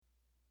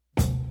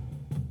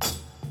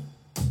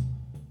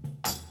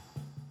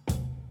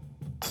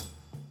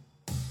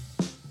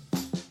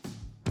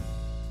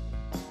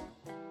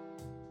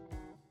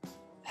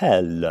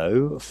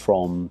Hello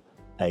from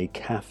a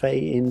cafe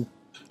in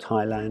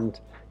Thailand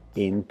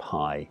in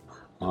Pai.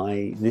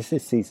 This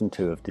is season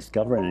 2 of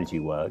Discover Energy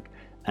Work,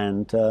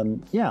 and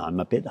I'm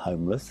a bit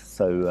homeless,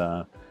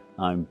 so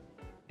I'm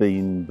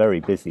been very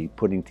busy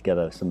putting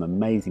together some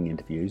amazing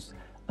interviews.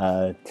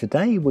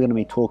 Today we're going to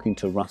be talking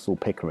to Russell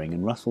Pickering,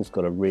 and Russell's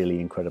got a really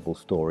incredible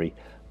story.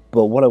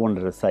 But what I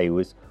wanted to say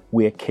was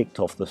we're kicked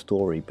off the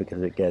story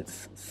because it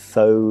gets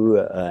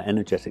so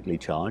energetically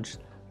charged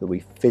that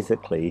we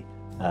physically,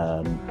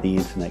 the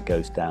internet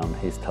goes down,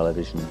 his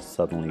television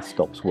suddenly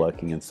stops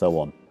working, and so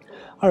on.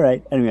 All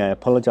right, anyway, I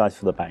apologize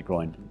for the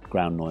background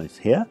noise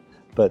here,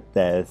 but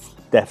there's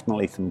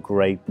definitely some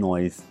great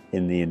noise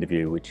in the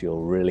interview, which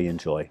you'll really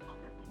enjoy.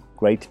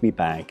 Great to be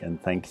back,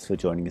 and thanks for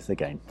joining us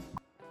again.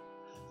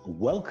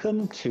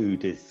 Welcome to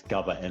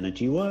Discover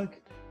Energy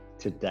Work.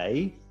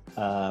 Today,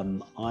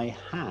 I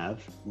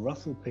have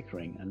Russell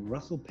Pickering, and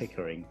Russell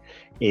Pickering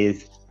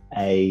is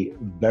a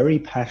very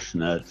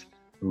passionate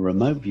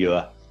remote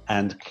viewer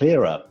and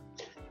clearer.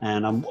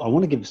 And I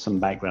want to give some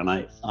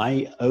background.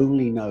 I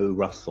only know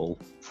Russell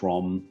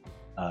from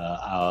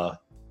our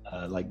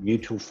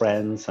mutual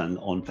friends and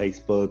on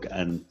Facebook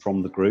and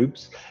from the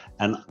groups.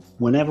 And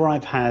whenever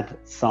I've had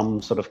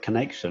some sort of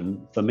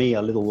connection, for me,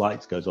 a little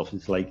light goes off.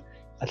 It's like,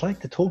 I'd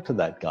like to talk to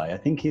that guy. I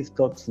think he's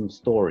got some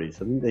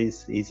stories. I think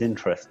he's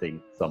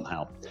interesting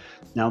somehow.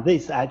 Now,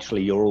 this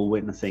actually, you're all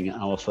witnessing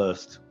our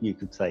first, you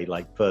could say,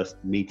 first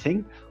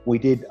meeting.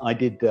 I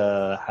did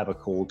have a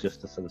call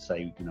just to sort of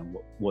say,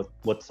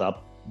 what's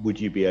up? Would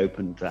you be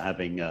open to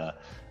having a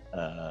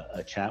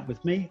chat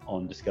with me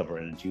on Discover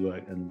Energy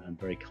Work? And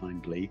very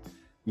kindly,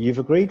 you've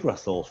agreed,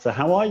 Russell. So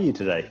how are you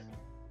today?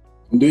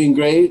 I'm doing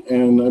great,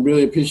 and I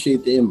really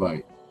appreciate the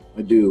invite.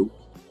 I do.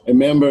 I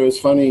remember it's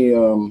funny.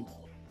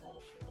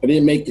 I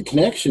didn't make the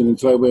connection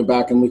until I went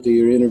back and looked at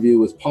your interview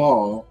with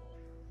Paul,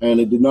 and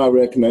I did not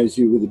recognize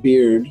you with a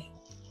beard.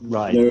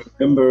 Right. And I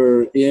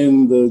remember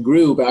in the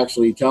group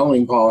actually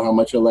telling Paul how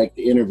much I liked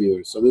the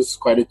interviewer. So this is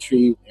quite a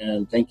treat,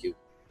 and thank you.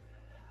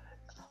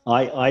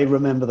 I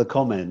remember the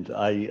comment.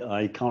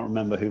 I can't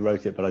remember who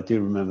wrote it, but I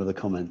do remember the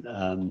comment.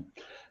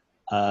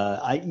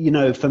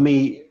 For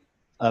me,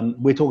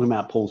 we're talking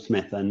about Paul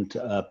Smith, and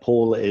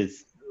Paul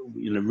is,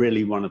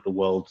 really one of the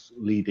world's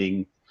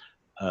leading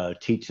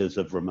teachers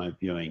of remote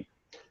viewing,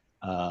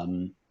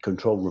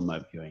 controlled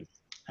remote viewing.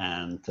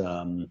 And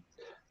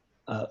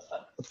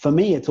for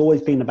me, it's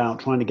always been about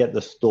trying to get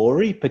the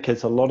story,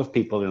 because a lot of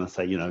people are going to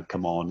say,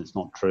 come on, it's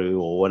not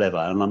true or whatever.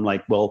 And I'm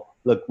like, well,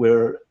 look,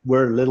 we're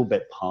a little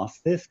bit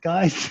past this,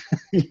 guys.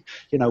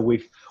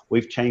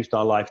 We've changed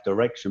our life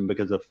direction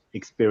because of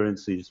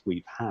experiences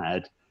we've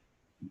had.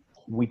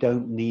 We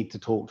don't need to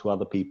talk to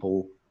other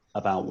people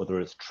about whether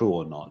it's true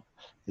or not.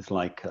 It's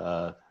like,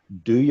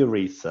 do your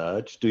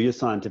research, do your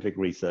scientific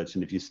research,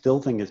 and if you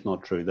still think it's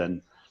not true,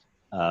 then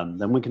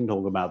we can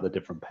talk about the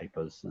different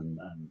papers and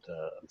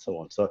so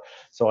on.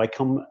 So I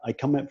come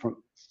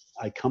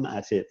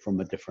at it from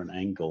a different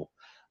angle,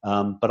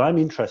 but I'm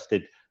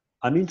interested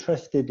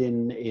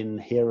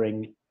in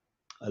hearing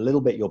a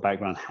little bit your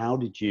background. How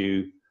did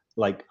you,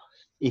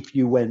 if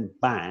you went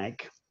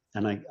back,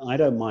 and I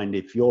don't mind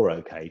if you're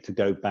okay to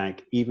go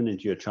back even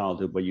into your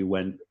childhood where you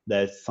went,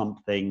 there's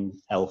something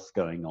else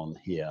going on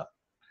here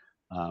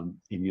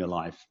in your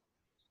life,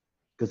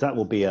 because that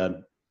will be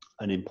an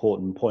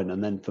important point.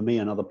 And then for me,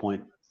 another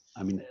point,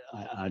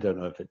 I don't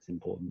know if it's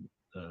important,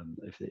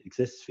 if it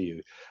exists for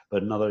you,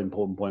 but another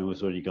important point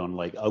was when you're going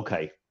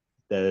okay,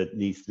 there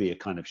needs to be a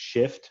kind of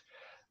shift.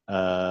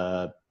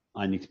 I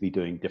need to be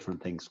doing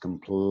different things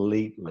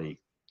completely,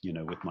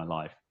 with my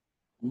life.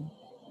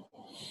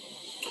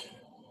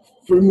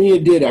 For me,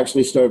 it did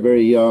actually start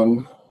very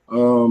young.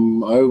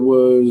 I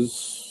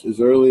was as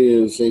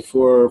early as, say,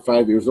 4 or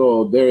 5 years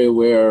old, very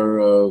aware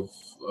of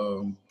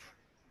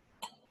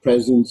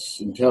presence,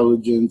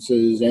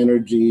 intelligences,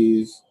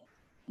 energies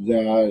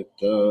that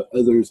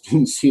others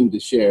didn't seem to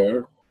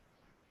share.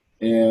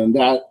 And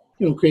that,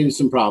 created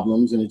some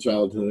problems in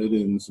childhood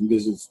and some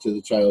visits to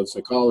the child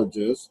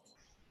psychologist.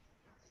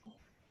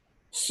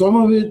 Some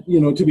of it,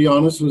 to be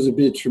honest, was a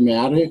bit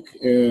traumatic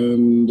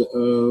and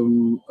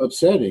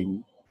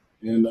upsetting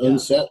and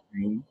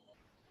unsettling.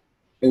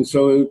 And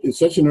so at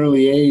such an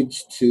early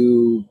age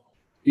to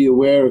be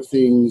aware of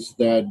things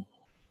that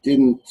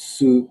didn't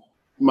suit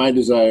my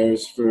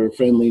desires for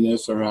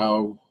friendliness or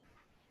how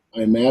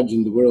I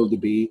imagined the world to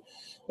be,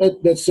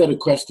 that set a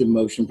quest in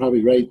motion,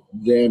 probably right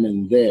then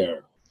and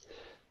there.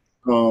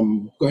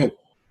 Go ahead.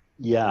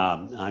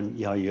 Yeah,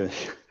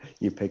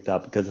 you picked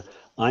up, because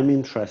I'm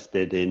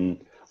interested in,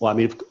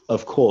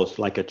 of course,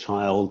 like a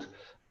child,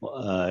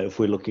 if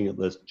we're looking at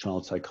the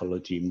child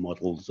psychology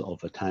models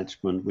of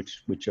attachment,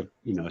 which are,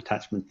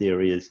 attachment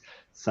theory is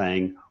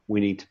saying we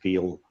need to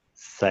feel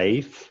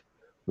safe,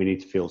 we need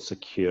to feel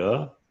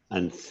secure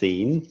and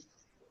seen,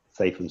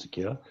 safe and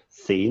secure,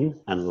 seen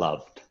and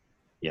loved.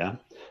 Yeah.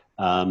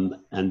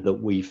 And that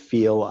we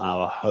feel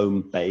our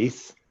home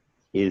base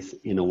is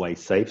in a way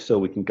safe, so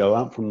we can go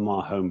out from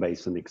our home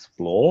base and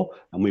explore,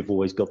 and we've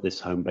always got this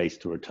home base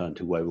to return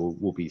to where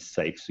we'll be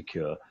safe,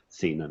 secure,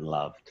 seen, and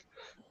loved.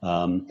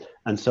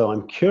 And so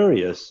I'm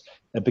curious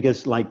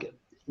because, like,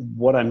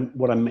 what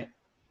I'm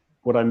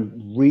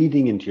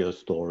reading into your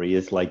story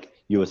is like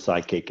you're a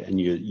psychic and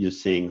you're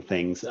seeing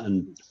things,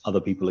 and other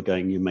people are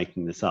going, you're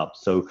making this up.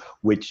 So,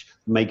 which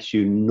makes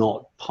you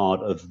not part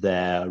of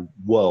their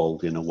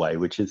world in a way,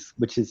 which is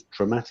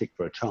traumatic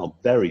for a child,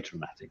 very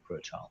traumatic for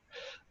a child.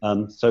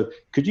 So,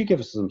 could you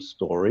give us some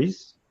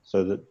stories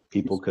so that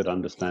people could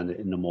understand it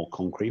in a more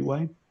concrete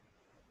way?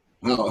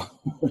 How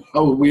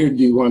weird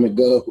do you want to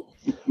go?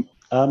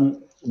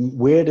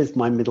 Weird is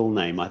my middle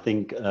name. I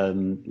think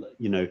I'm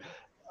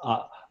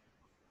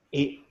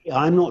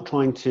not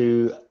trying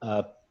to,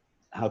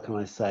 how can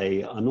I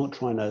say, I'm not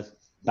trying to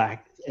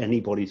back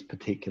anybody's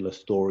particular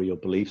story or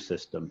belief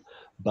system,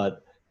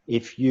 but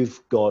if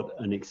you've got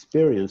an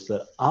experience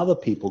that other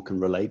people can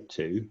relate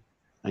to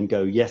and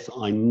go, yes,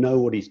 I know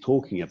what he's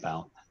talking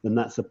about, then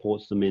that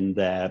supports them in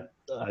their,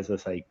 as I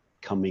say,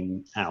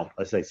 coming out.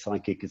 I say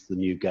psychic is the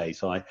new gay.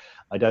 So I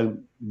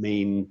don't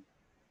mean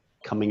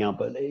coming out,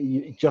 but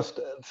just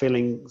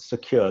feeling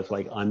secure. It's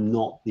like, I'm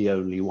not the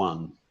only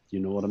one. Do you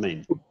know what I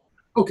mean?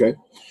 Okay.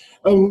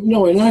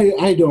 No, and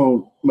I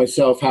don't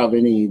myself have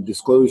any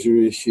disclosure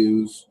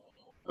issues.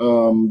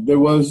 There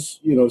was,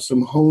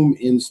 some home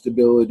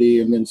instability,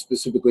 and then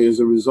specifically as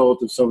a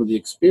result of some of the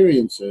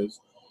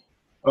experiences.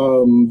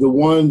 The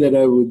one that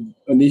I would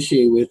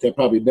initiate with that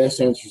probably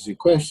best answers your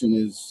question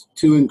is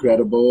too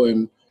incredible,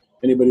 and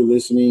anybody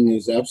listening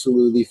is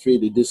absolutely free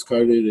to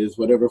discard it as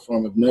whatever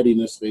form of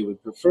nuttiness they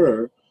would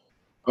prefer.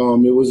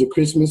 It was a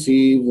Christmas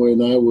Eve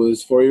when I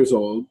was 4 years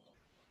old.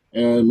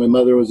 And my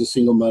mother was a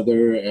single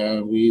mother,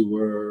 and we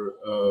were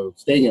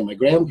staying at my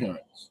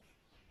grandparents'.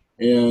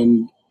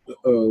 And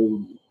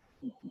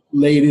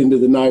late into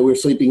the night, we were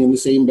sleeping in the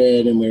same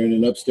bed, and we were in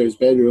an upstairs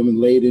bedroom. And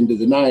late into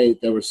the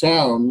night, there were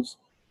sounds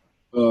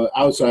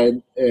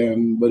outside,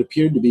 and what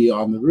appeared to be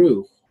on the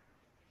roof.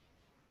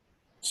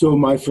 So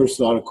my first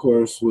thought, of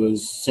course,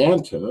 was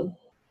Santa.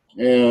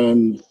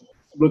 And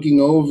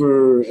looking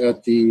over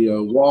at the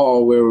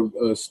wall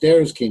where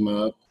stairs came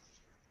up,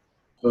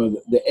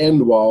 the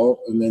end wall,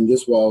 and then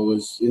this wall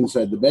was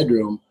inside the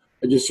bedroom,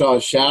 I just saw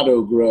a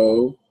shadow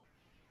grow,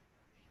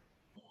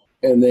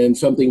 and then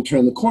something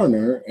turned the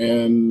corner,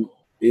 and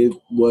it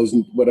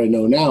wasn't what I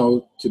know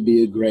now to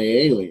be a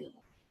gray alien.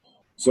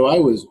 So I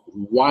was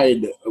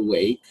wide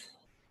awake,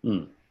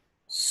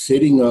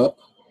 sitting up.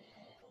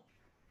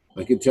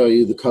 I could tell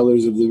you the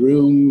colors of the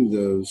room,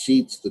 the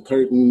sheets, the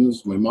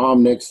curtains, my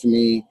mom next to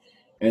me,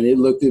 and it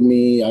looked at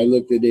me, I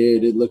looked at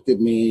it, it looked at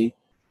me.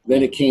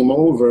 Then it came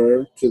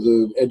over to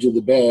the edge of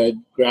the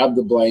bed, grabbed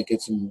the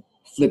blankets and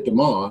flipped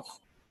them off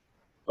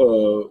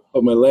of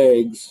my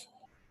legs.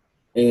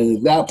 And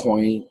at that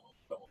point,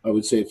 I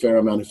would say a fair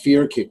amount of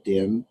fear kicked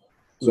in.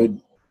 So I,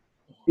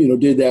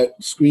 did that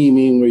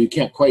screaming where you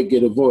can't quite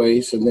get a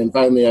voice. And then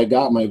finally I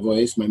got my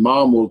voice. My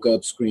mom woke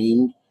up,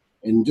 screamed,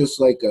 and just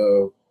like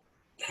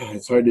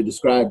it's hard to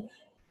describe.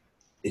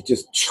 It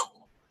just,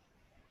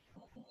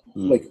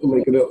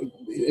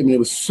 it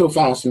was so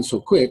fast and so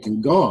quick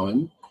and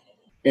gone.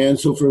 And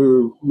so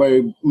for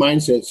my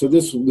mindset, so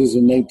this was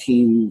in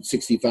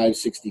 1965,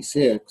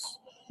 66,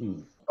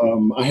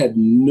 I had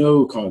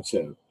no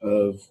concept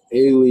of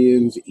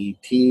aliens,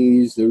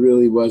 ETs. There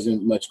really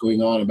wasn't much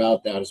going on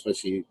about that,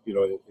 especially,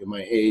 in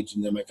my age.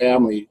 And then my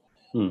family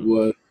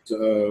was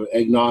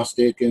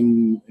agnostic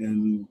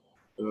and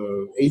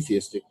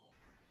atheistic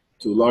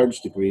to a large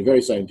degree,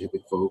 very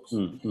scientific folks.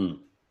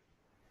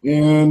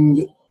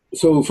 And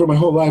so for my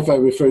whole life, I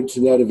referred to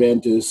that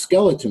event as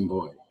Skeleton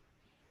Boy.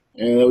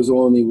 And that was the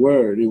only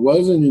word. It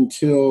wasn't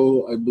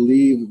until, I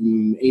believe,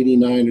 in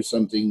 89 or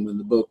something, when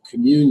the book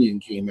Communion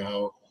came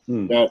out,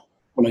 that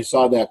when I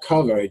saw that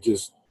cover, I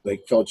just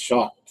felt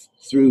shocked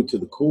through to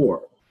the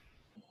core.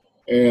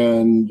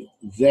 And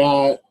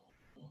that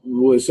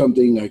was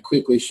something I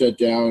quickly shut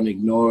down,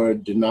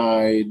 ignored,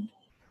 denied,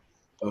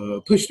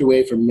 pushed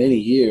away for many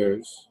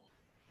years.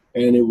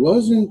 And it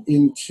wasn't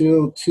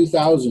until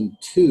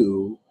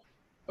 2002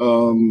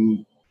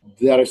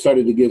 that I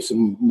started to give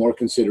some more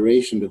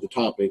consideration to the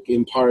topic.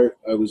 In part,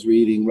 I was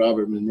reading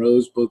Robert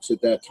Monroe's books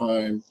at that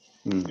time.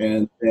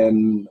 And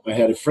then I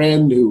had a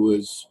friend who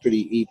was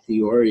pretty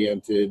ET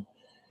oriented.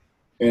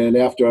 And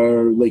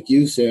after, like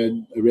you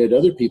said, I read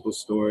other people's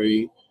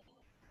story,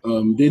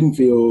 didn't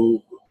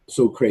feel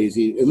so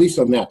crazy, at least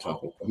on that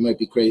topic. I might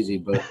be crazy,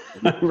 but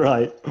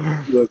right.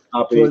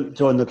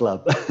 Join the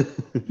club.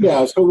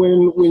 Yeah. So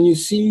when you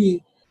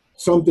see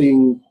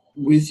something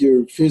with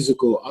your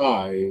physical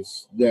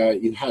eyes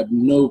that you had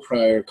no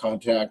prior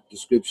contact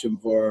description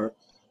for,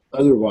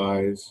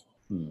 otherwise,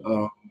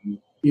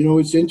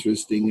 it's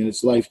interesting and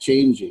it's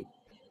life-changing.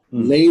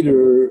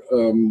 Later,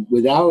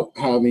 without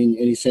having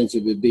any sense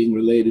of it being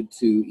related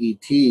to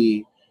ET,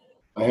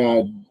 I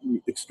had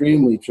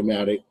extremely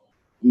traumatic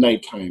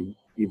nighttime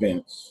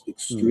events,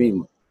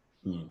 extremely.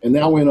 And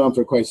that went on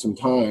for quite some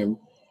time.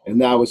 And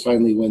that was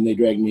finally when they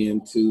dragged me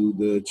into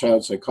the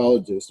child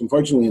psychologist.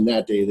 Unfortunately, in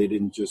that day, they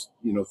didn't just,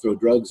 throw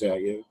drugs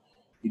at you.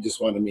 He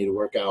just wanted me to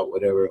work out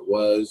whatever it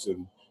was.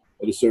 And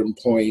at a certain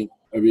point,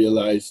 I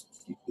realized,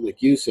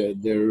 like you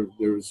said, there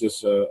was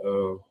just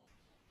no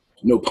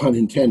pun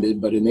intended,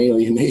 but an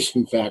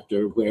alienation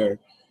factor where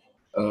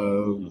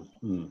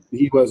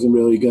he wasn't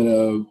really going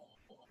to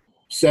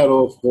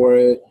settle for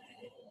it.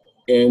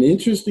 And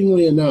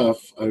interestingly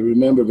enough, I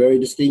remember very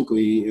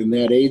distinctly in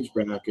that age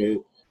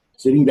bracket,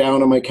 sitting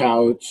down on my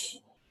couch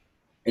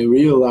and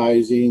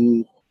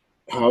realizing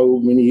how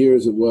many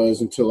years it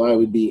was until I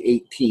would be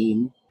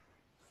 18,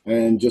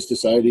 and just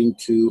deciding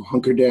to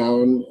hunker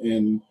down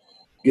and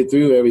get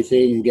through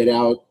everything and get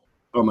out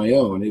on my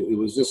own. It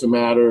was just a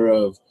matter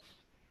of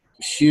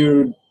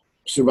sheer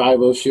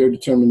survival, sheer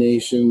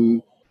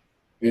determination,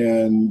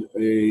 and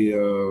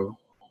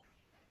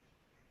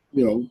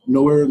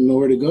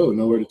nowhere to go,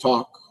 nowhere to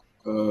talk.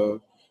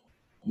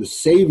 The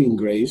saving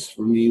grace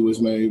for me was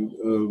my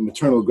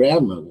maternal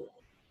grandmother.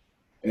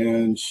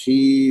 And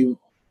she,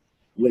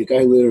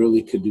 I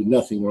literally could do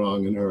nothing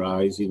wrong in her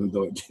eyes, even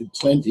though I did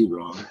plenty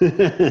wrong.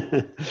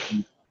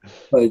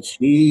 But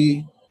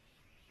she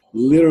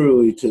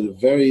literally, to the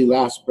very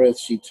last breath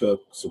she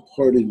took,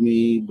 supported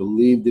me,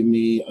 believed in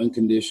me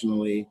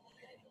unconditionally.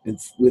 And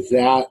with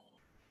that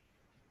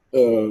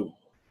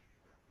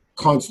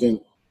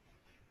constant,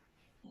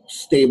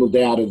 stable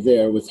data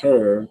there with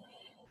her,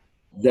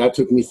 that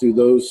took me through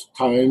those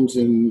times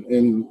and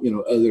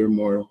other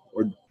more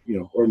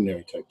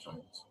ordinary type times.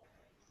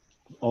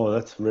 Oh,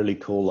 that's really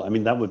cool. I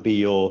mean, that would be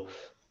your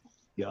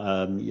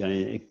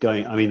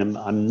going. I mean,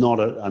 I'm not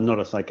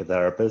a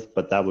psychotherapist,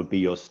 but that would be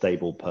your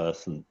stable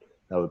person.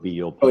 That would be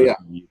your person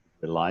you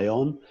rely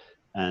on,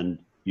 and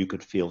you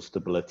could feel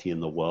stability in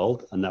the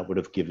world, and that would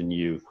have given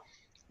you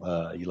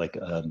a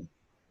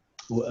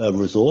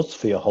resource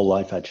for your whole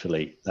life.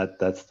 Actually,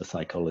 that's the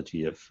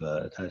psychology of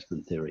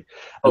attachment theory.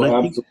 And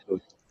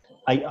absolutely.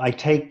 I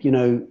take,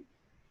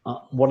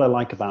 what I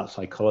like about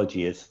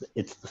psychology is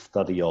it's the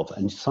study of,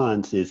 and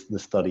science is the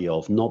study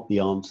of, not the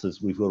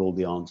answers. We've got all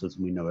the answers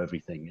and we know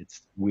everything.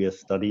 We are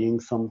studying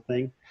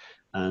something,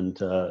 and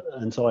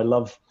so I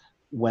love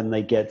when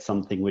they get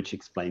something which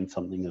explains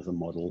something as a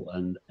model,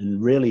 and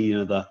really,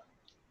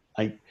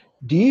 how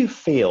do you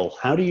feel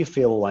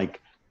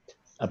like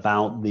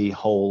about the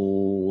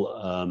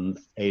whole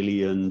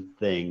alien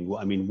thing?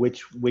 I mean,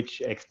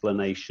 which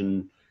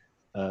explanation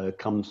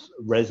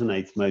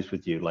resonates most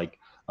with you?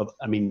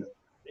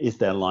 Is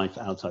there life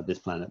outside this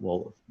planet?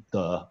 Well,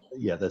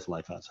 there's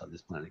life outside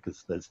this planet,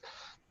 because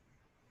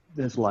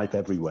there's life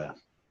everywhere.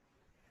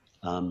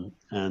 But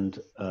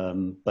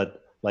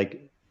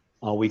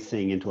are we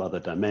seeing into other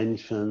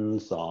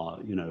dimensions?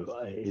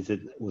 Was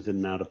it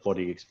an out of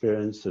body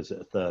experience? Is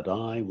it a third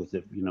eye? Was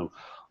it,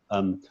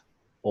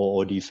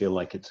 or do you feel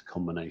like it's a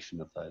combination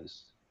of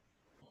those?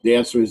 The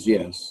answer is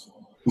yes.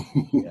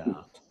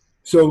 Yeah.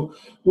 So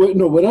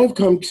what I've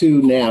come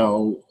to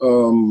now,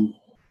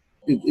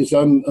 it's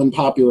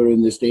unpopular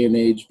in this day and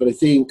age, but I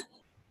think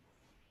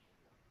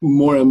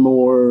more and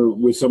more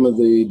with some of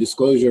the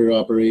disclosure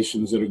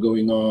operations that are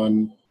going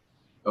on,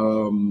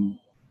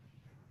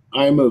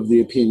 I'm of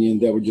the opinion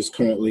that we're just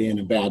currently in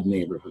a bad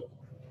neighborhood.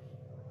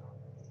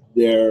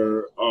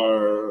 There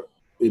are,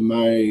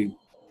 I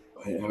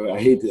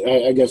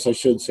guess I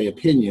should say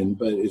opinion,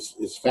 but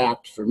it's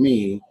fact for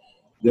me.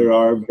 There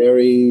are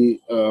very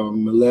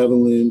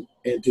malevolent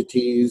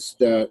entities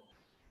that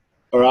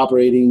are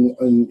operating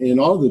in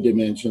all the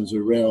dimensions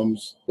or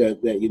realms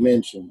that you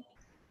mentioned.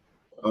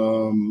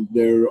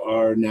 There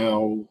are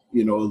now,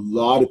 a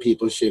lot of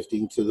people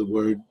shifting to the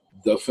word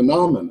 "the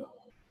phenomena."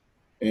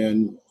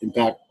 And in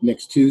fact,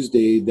 next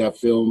Tuesday, that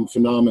film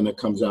Phenomena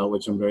comes out,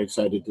 which I'm very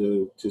excited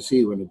to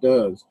see when it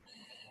does.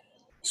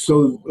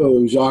 So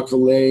Jacques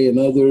Vallée and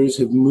others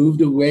have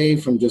moved away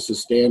from just a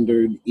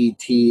standard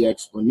ET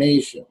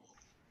explanation.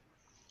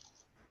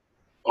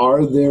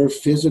 Are there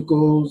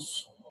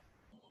physicals?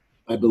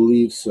 I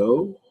believe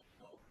so.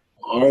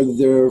 Are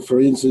there, for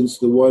instance,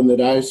 the one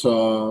that I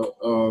saw,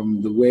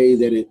 the way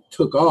that it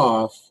took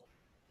off,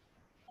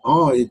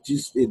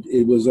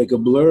 it was like a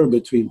blur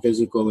between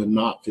physical and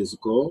not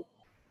physical.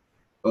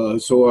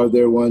 So are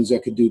there ones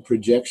that could do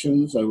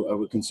projections? I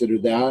would consider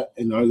that.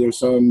 And are there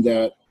some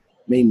that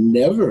may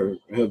never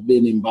have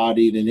been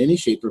embodied in any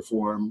shape or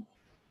form?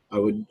 I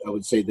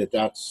would say that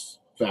that's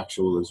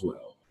factual as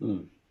well.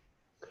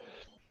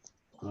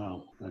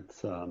 Wow,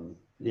 that's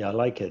I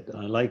like it.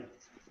 I like,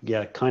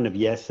 kind of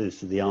yes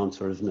is the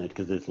answer, isn't it?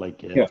 Because it's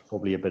it's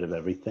probably a bit of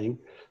everything,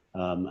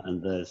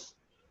 and there's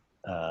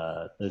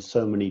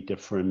so many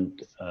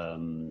different.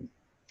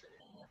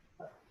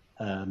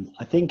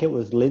 I think it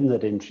was Lynn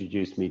that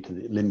introduced me to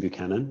Lynn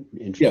Buchanan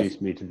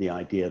introduced me to the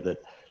idea that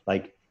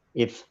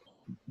if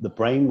the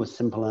brain was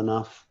simple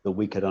enough that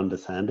we could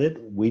understand it,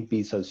 we'd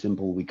be so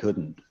simple we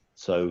couldn't.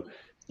 So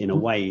in a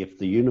way, if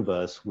the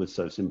universe was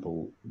so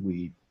simple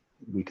we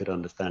could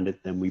understand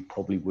it, then we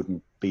probably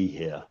wouldn't be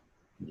here,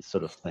 this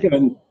sort of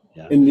thing.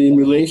 And in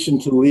relation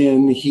to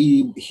Lynn,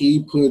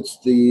 he puts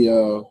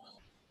the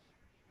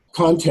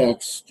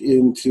context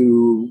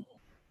into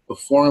a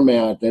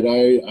format that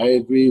I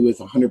agree with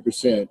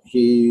 100%.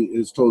 He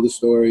has told a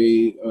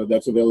story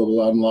that's available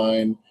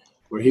online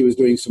where he was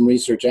doing some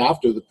research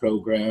after the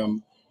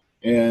program,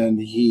 and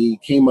he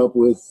came up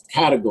with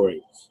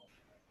categories,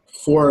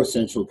 4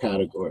 essential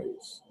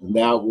categories. And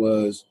that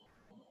was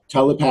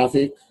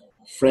telepathic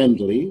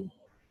friendly,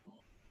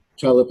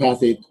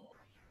 telepathic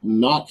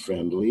not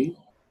friendly,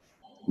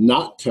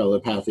 not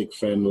telepathic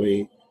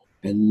friendly,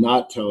 and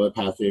not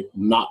telepathic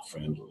not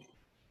friendly.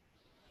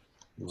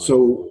 Right.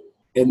 So,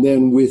 and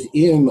then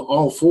within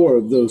all 4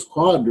 of those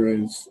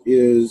quadrants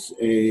is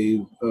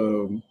a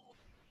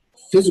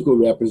physical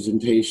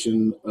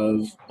representation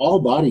of all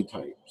body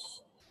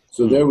types.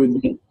 So there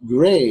would be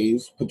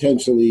grays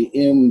potentially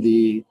in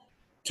the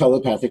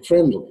telepathic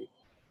friendly.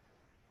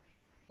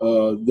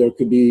 There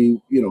could be,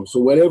 so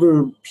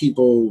whatever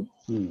people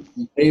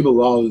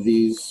label all of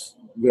these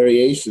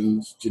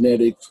variations,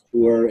 genetic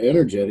or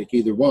energetic,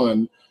 either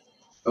one.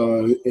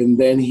 And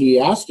then he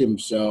asked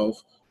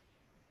himself,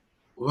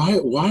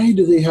 why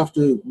do they have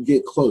to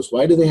get close?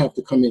 Why do they have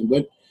to come in?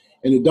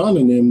 And it dawned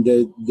on him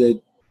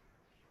that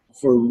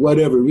for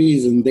whatever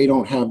reason, they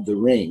don't have the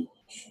range.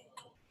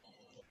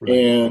 Right.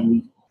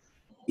 And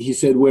he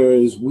said,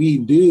 whereas we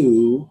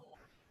do,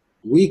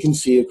 we can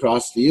see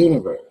across the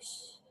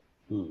universe.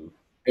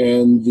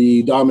 And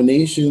the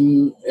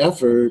domination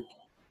effort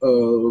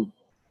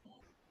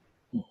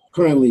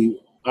currently,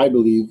 I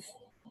believe,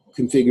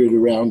 configured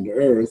around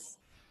Earth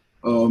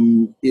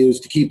is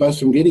to keep us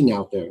from getting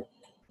out there.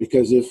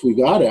 Because if we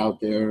got out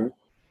there,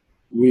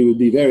 we would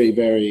be very,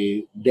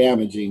 very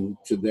damaging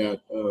to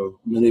that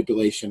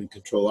manipulation and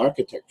control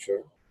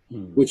architecture,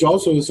 which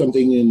also is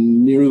something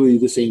in nearly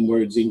the same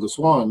words Ingo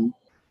Swann,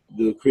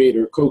 the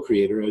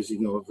co-creator, as you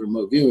know, of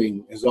remote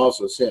viewing, has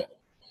also said.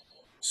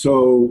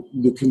 So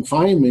the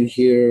confinement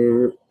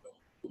here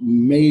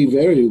may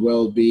very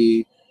well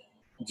be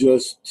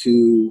just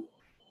to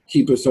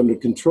keep us under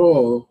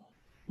control,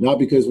 not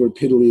because we're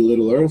piddly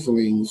little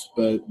earthlings,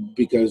 but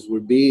because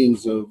we're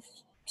beings of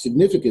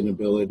significant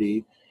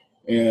ability,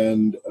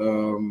 and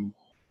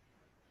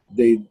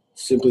they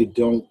simply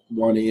don't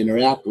want to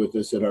interact with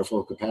us at our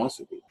full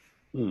capacity.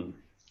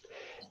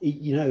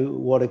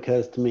 What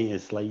occurs to me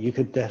is like you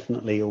could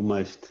definitely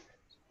almost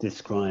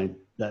describe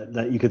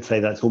that you could say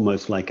that's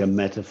almost like a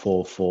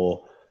metaphor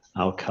for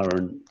our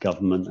current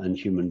government and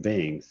human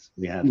beings.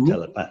 We have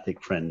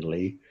telepathic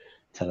friendly,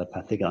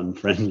 telepathic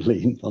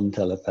unfriendly,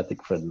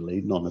 non-telepathic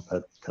friendly,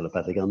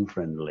 non-telepathic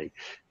unfriendly.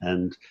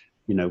 And,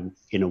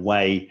 in a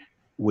way,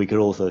 we could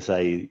also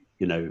say,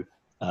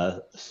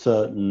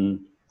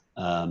 certain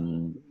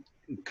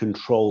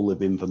control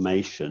of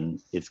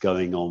information is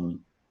going on,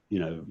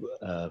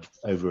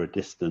 over a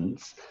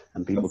distance,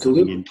 and people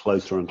coming in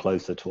closer and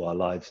closer to our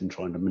lives and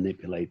trying to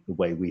manipulate the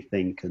way we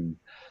think and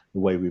the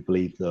way we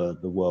believe the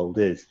world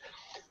is.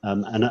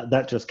 And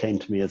that just came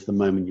to me as the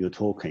moment you were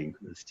talking.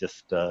 It's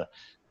just,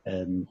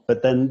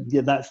 but then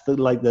that's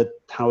the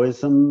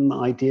Taoism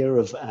idea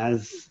of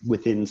as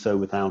within, so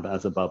without,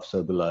 as above,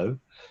 so below.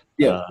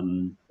 Yeah.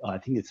 I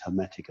think it's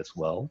Hermetic as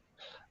well.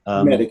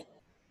 Hermetic.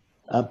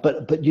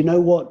 But you know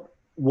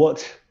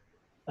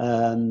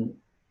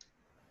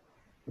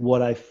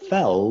what I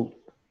felt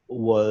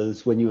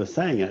was when you were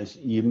saying it,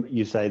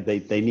 you say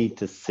they need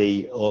to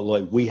see, or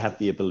like we have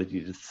the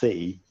ability to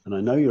see, and I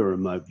know you're a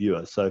remote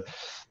viewer. So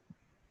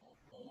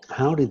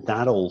how did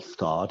that all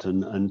start?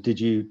 And did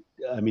you,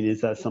 is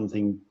that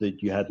something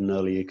that you had an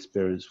early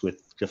experience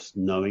with, just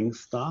knowing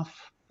stuff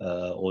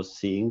or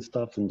seeing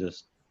stuff and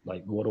just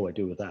like, what do I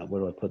do with that?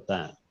 Where do I put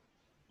that?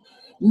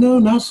 No,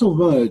 not so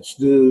much.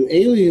 The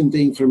alien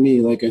thing for me,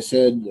 like I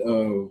said,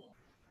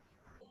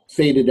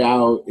 faded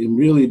out and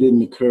really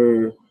didn't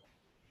occur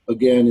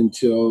again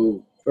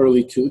until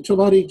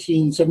about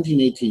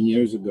 17, 18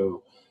 years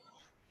ago.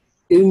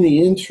 In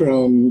the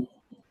interim,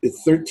 at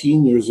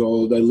 13 years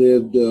old, I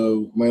lived,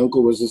 my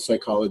uncle was a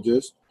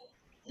psychologist,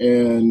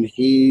 and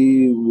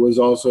he was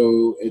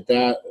also at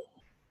that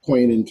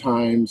point in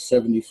time,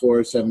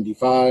 74,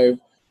 75,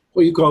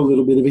 what you call a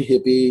little bit of a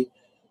hippie.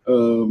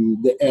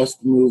 The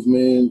Est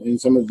movement and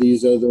some of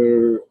these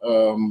other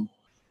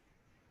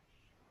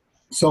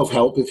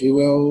self-help, if you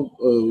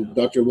will,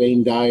 Dr.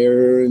 Wayne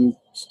Dyer and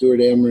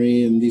Stuart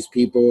Emery and these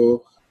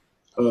people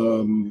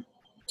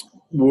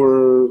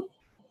were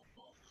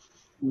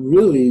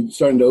really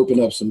starting to open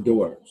up some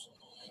doors.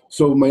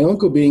 So my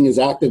uncle, being as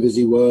active as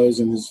he was,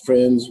 and his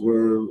friends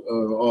were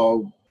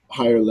all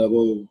higher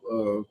level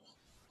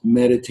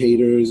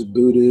meditators,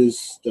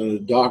 Buddhists,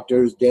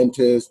 doctors,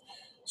 dentists.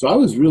 So I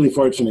was really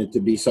fortunate to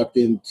be sucked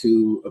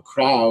into a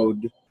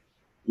crowd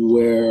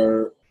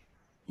where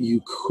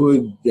you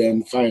could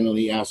then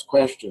finally ask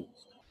questions.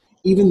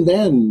 Even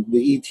then,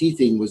 the ET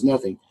thing was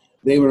nothing.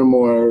 They were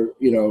more,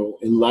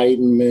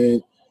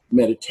 enlightenment,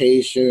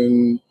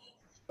 meditation,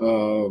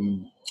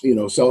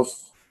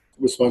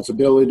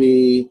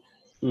 self-responsibility.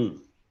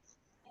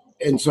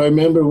 And so I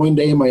remember one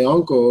day my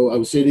uncle, I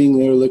was sitting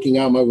there looking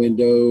out my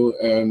window,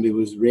 and it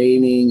was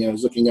raining. I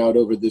was looking out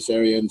over this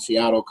area in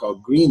Seattle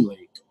called Green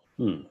Lake.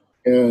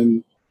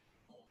 And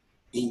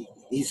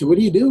he said, "What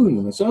are you doing?"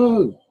 And I said,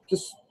 "Oh,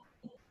 just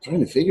trying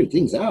to figure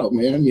things out,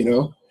 man.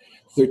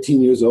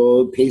 13 years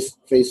old, face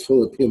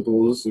full of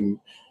pimples, and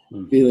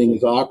feeling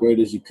as awkward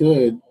as you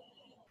could."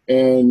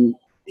 And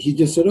he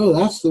just said, "Oh,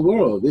 that's the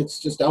world. It's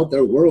just out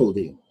there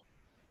worlding."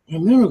 And I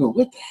remember going,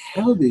 "What the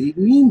hell did he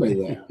mean by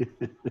that?"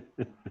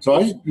 So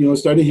I,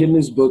 started hitting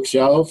his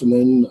bookshelf, and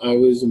then I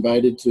was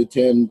invited to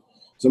attend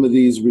some of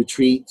these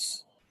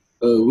retreats,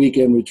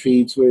 weekend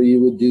retreats, where you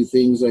would do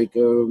things like,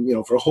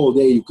 for a whole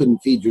day you couldn't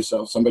feed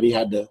yourself. Somebody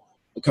had to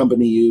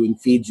accompany you and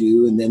feed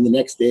you, and then the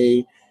next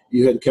day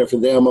you had to care for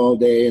them all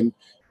day. And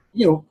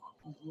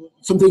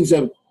some things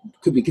that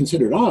could be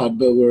considered odd,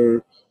 but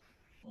were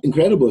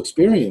incredible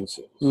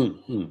experiences.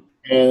 Mm-hmm.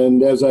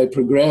 And as I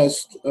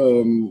progressed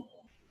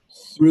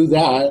through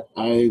that,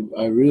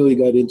 I really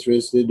got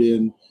interested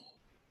in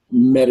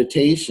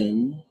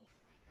meditation,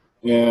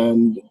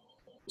 and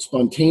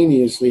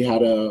spontaneously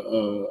had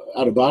a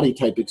out of body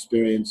type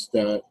experience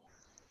that,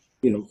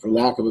 for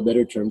lack of a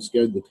better term,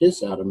 scared the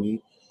piss out of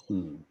me.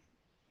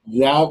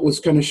 That was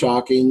kind of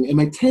shocking. And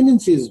my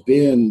tendency has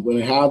been,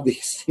 when I have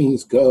these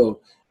things go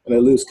and I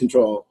lose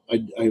control,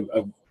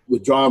 I've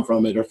withdrawn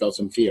from it or felt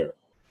some fear.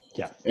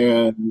 Yeah.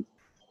 And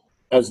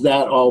as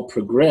that all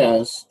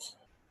progressed,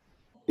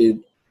 it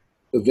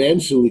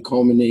eventually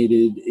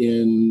culminated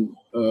in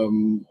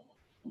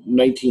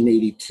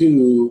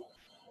 1982,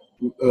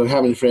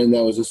 having a friend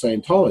that was a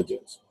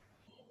Scientologist.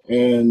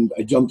 And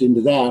I jumped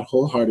into that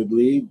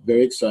wholeheartedly,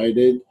 very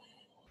excited,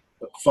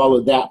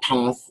 followed that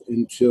path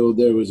until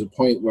there was a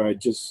point where I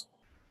just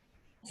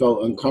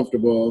felt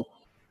uncomfortable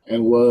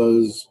and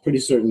was pretty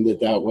certain that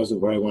that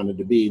wasn't where I wanted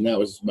to be. And that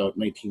was about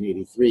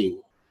 1983.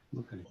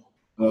 Okay.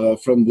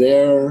 From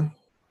there,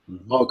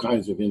 all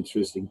kinds of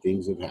interesting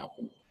things have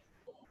happened.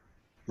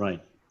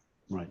 Right.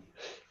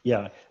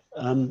 Yeah.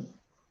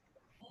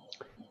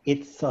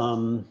 It's,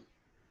 I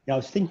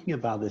was thinking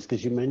about this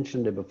because you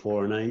mentioned it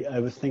before, and I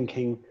was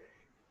thinking,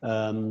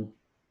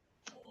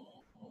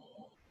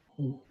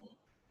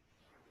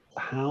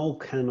 how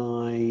can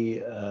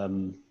I,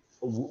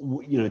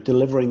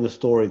 delivering the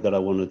story that I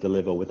want to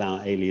deliver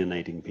without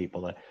alienating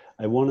people.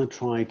 I want to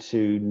try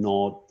to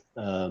not,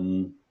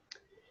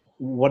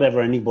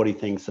 whatever anybody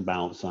thinks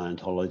about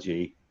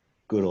Scientology,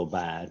 good or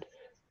bad,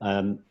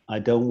 I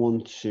don't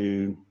want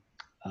to,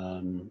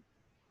 how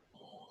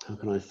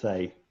can I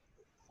say,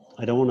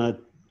 I don't want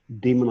to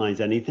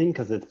demonize anything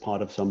because it's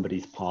part of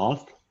somebody's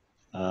past.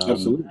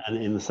 Absolutely. And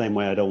in the same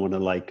way, I don't want to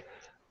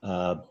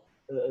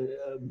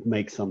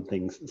make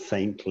something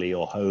saintly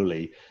or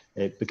holy,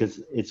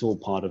 because it's all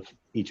part of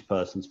each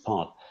person's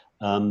path.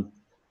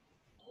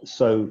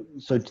 So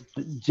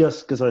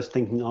just because I was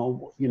thinking,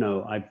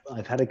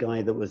 I've had a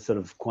guy that was sort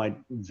of quite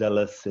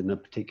zealous in a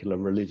particular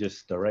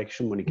religious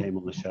direction when he came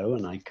on the show,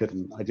 and I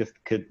just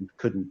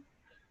couldn't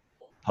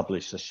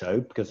publish the show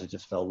because I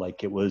just felt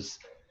like it was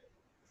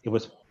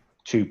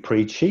too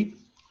preachy,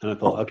 and I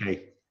thought,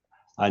 okay,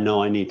 I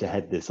know I need to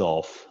head this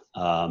off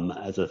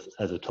as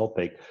a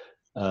topic.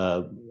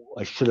 I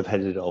should have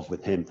headed it off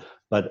with him,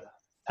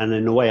 and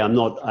in a way, I'm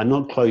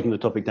not closing the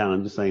topic down.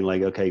 I'm just saying,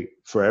 like, okay,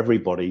 for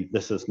everybody,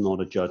 this is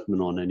not a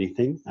judgment on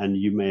anything, and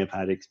you may have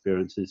had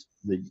experiences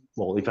that,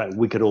 well, in fact,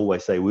 we could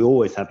always say we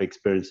always have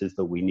experiences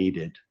that we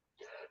needed.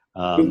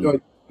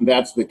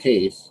 That's the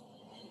case.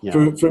 Yeah.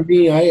 For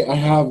me, I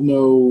have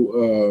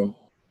no.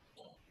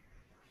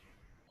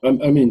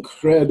 I'm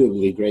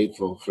incredibly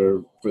grateful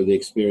for the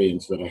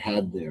experience that I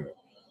had there.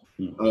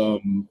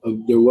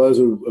 There was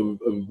a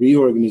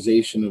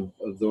reorganization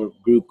of the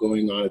group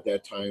going on at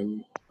that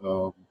time.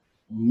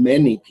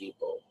 Many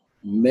people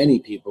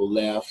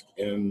left,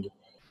 and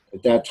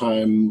at that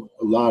time,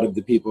 a lot of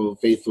the people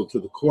faithful to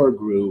the core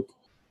group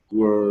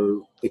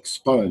were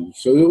expunged.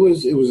 So it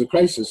was a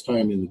crisis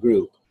time in the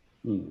group.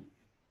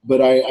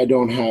 But I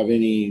don't have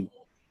any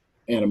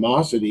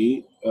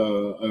animosity.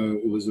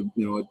 It was a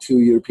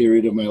 2-year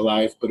period of my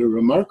life, but a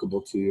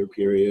remarkable 2-year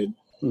period.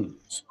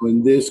 So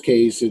in this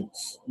case,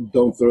 it's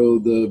don't throw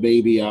the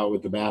baby out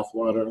with the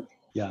bathwater.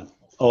 Yeah.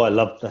 Oh,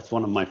 that's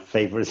one of my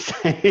favorite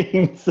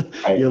sayings.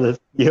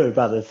 You're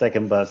about the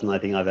second person I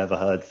think I've ever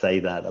heard say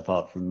that,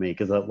 apart from me,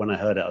 because when I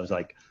heard it, I was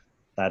like,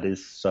 that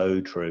is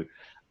so true.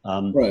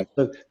 Right.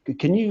 So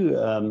can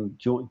you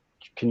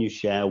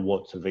share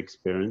what sort of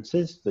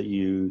experiences that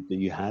you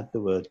had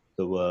that were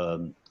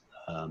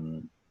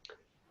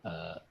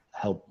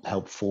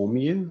help form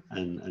you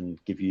and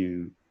give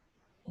you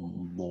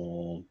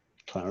more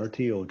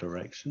clarity or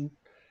direction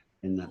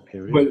in that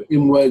period? But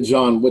in what,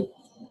 John? What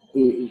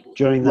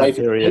during that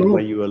period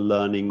where you were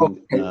learning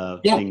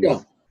things? Yeah.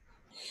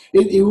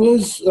 It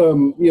was there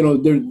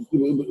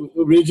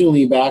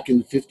originally back in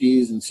the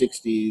 50s and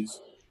 60s,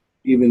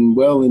 even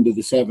well into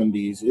the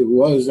 70s. It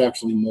was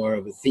actually more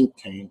of a think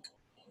tank.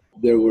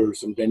 There were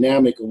some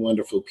dynamic and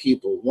wonderful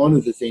people. One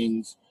of the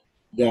things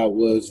that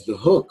was the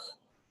hook,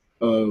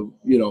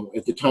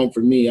 at the time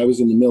for me, I was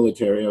in the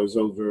military. I was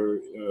over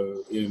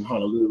in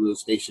Honolulu,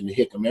 stationed at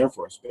Hickam Air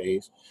Force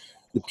Base.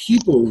 The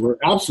people were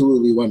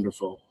absolutely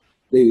wonderful.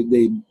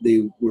 They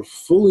were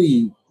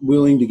fully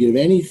willing to give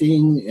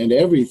anything and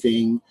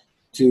everything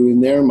to,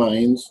 in their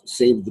minds,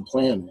 save the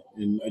planet.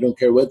 And I don't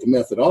care what the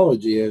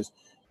methodology is,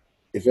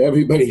 if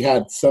everybody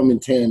had some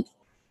intent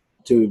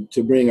to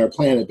bring our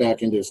planet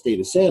back into a state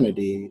of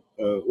sanity,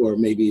 or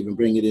maybe even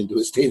bring it into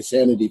a state of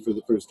sanity for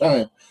the first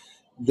time,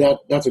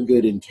 that's a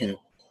good intent.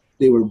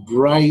 They were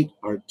bright,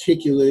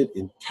 articulate,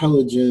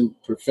 intelligent,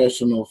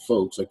 professional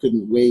folks. I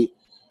couldn't wait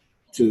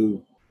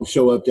to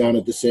show up down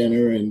at the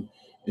center and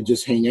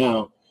just hang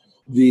out.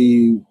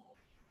 The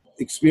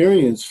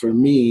experience for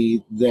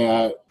me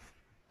that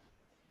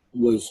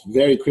was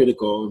very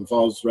critical and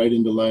falls right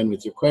into line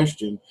with your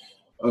question.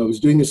 I was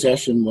doing a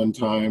session one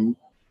time,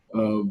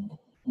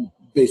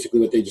 basically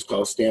what they just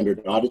call a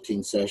standard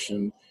auditing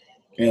session,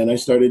 and I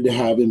started to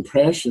have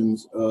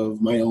impressions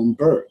of my own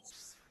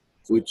birth,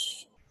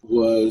 which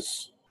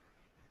was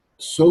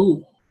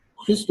so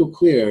crystal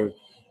clear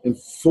and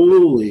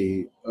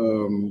fully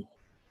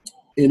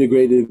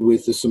integrated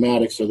with the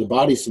somatics or the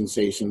body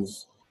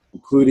sensations,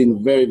 including a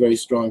very, very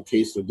strong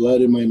taste of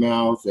blood in my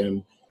mouth.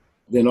 And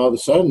then all of a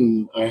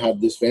sudden I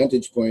had this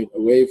vantage point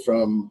away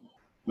from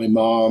my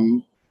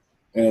mom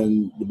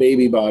and the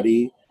baby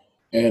body,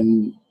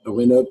 and I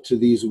went up to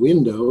these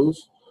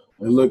windows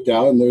and looked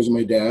out, and there's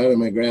my dad and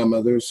my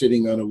grandmother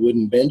sitting on a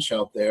wooden bench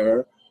out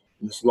there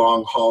in this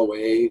long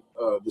hallway.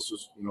 This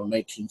was,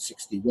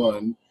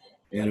 1961,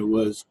 and it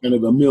was kind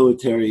of a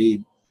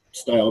military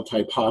style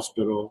type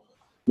hospital,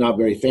 not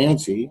very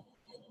fancy.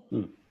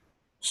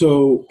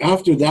 So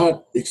after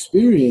that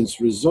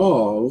experience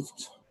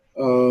resolved,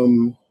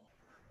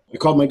 I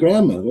called my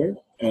grandmother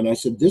and I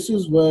said, this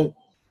is what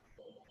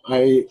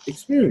I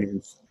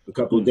experienced a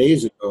couple of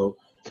days ago.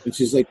 And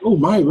she's like, oh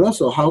my,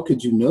 Russell, how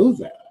could you know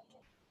that?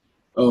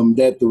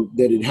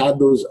 That it had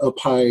those up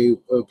high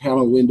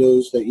panel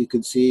windows that you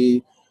could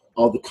see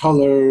all the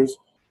colors,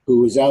 who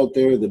was out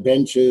there, the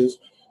benches.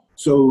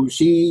 So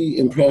she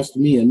impressed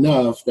me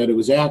enough that it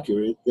was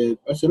accurate that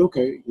I said,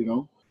 okay,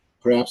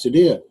 perhaps it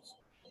is.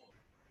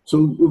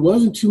 So it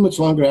wasn't too much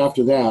longer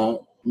after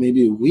that,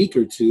 maybe a week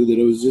or two, that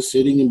I was just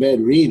sitting in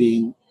bed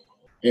reading,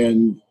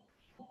 and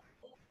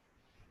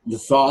the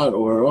thought,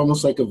 or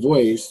almost like a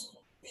voice,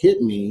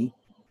 hit me,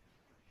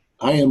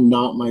 I am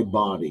not my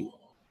body.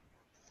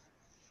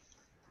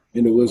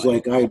 And it was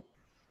like I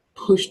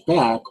pushed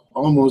back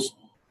almost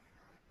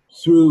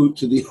through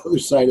to the other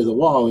side of the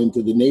wall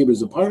into the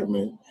neighbor's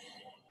apartment,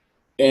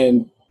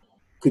 and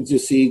could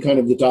just see kind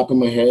of the top of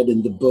my head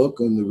and the book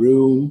in the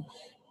room,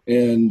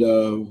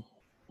 and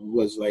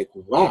was like,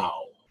 wow,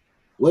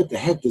 what the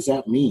heck does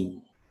that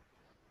mean?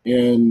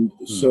 And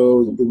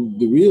so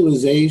the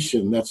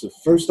realization, that's the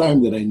first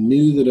time that I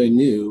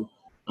knew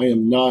I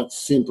am not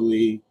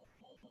simply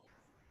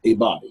a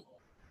body.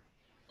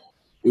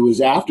 It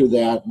was after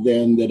that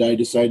then that I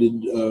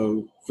decided,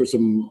 for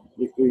some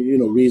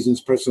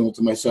reasons personal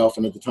to myself,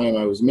 and at the time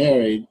I was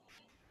married,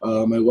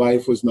 my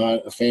wife was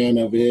not a fan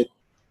of it,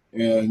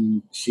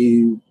 and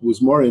she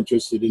was more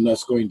interested in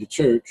us going to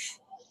church.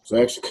 So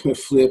I actually kind of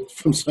flipped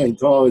from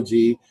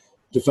Scientology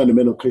to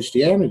fundamental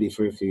Christianity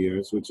for a few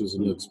years, which was a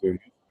new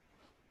experience.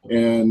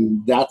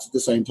 And that's the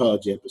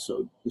Scientology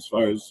episode as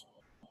far as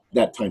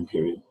that time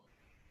period.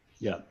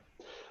 Yeah.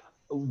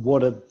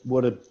 What a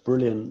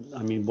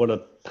brilliant, what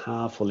a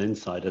powerful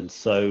insight, and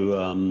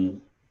so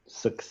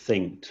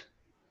succinct.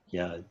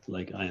 Yeah,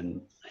 like I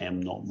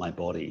am not my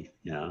body.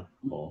 Yeah.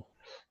 Or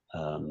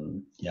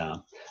yeah.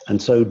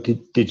 And so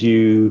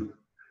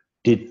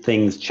did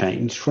things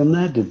change from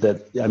there?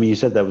 You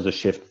said there was a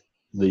shift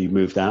that you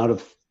moved out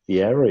of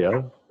the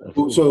area.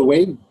 So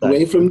away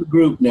from the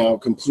group now,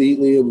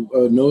 completely,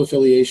 no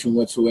affiliation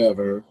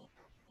whatsoever.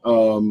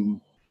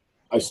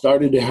 I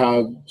started to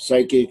have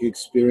psychic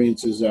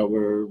experiences that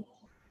were,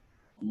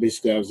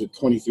 basically I was at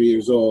 23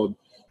 years old,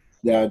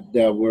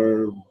 that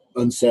were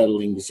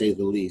unsettling, to say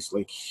the least.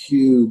 Like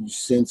huge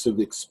sense of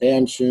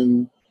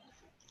expansion,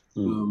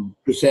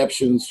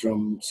 perceptions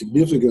from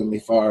significantly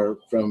far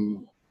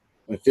from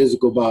my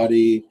physical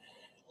body.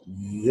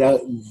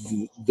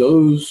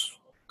 Those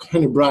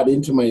kind of brought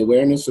into my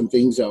awareness some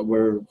things that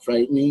were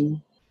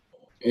frightening,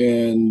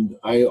 and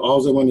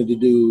all I wanted to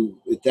do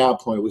at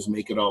that point was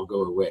make it all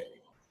go away.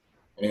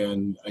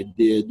 And I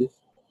did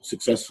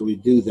successfully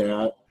do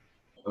that,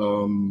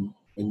 and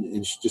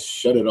just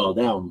shut it all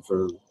down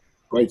for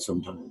quite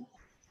some time.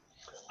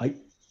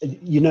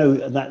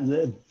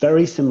 That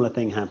very similar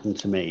thing happened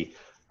to me.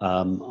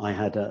 I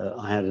had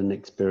an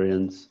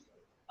experience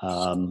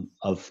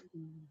of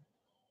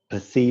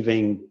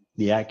perceiving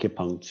the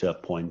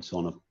acupuncture points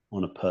on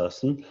a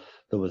person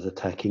that was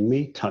attacking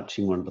me,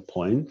 touching one of the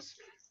points,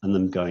 and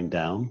them going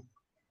down.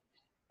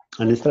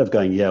 And instead of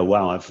going, yeah,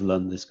 wow, I've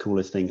learned this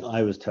coolest thing,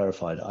 I was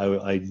terrified.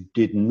 I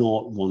did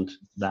not want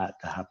that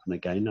to happen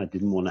again. I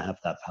didn't want to have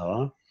that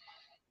power.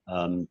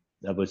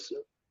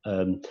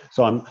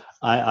 So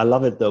I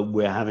love it that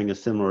we're having a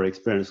similar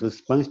experience,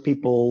 because most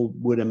people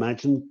would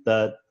imagine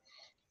that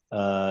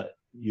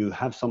you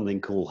have something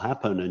cool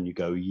happen and you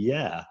go,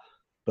 yeah,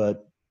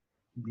 but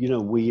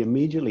we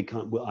immediately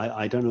can't.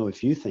 I don't know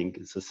if you think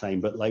it's the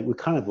same, but like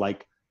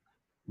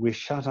we're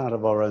shut out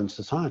of our own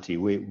society.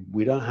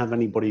 We don't have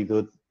anybody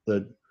that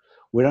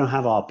we don't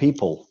have our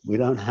people, we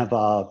don't have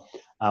our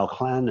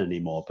clan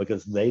anymore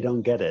because they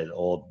don't get it,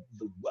 or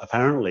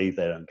apparently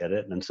they don't get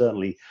it, and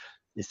certainly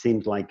it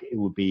seems like it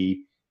would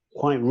be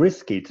quite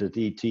risky to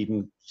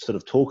even sort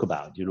of talk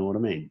about. You know what I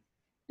mean?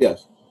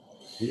 Yes.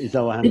 Is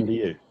that what happened to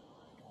you?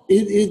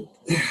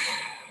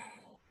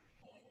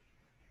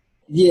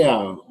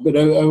 Yeah, but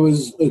I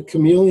was a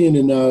chameleon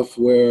enough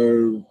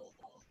where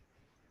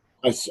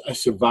I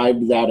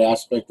survived that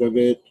aspect of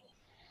it.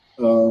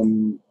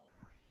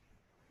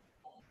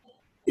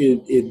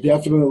 It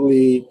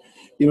definitely,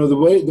 the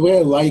way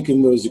I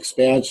liken those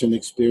expansion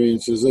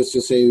experiences. Let's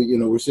just say,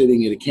 we're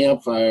sitting at a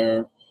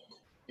campfire,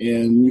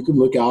 and you can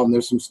look out and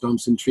there's some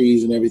stumps and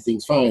trees and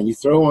everything's fine. You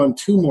throw on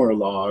 2 more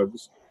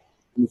logs,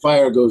 and the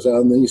fire goes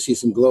out, and then you see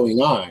some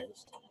glowing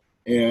eyes,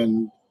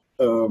 and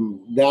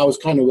that was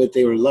kind of what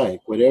they were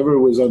like. Whatever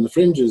was on the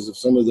fringes of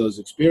some of those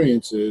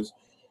experiences,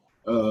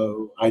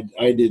 I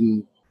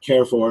didn't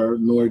care for,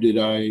 nor did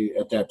I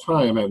at that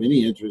time have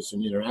any interest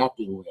in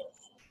interacting with.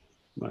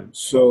 Right.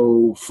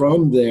 So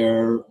from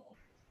there,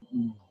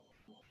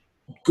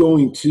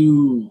 going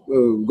through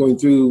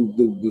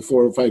the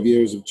 4 or 5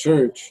 years of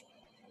church,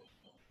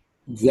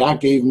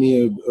 that gave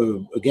me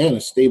again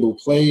a stable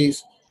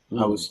place.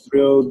 I was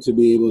thrilled to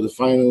be able to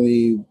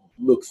finally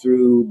look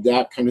through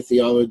that kind of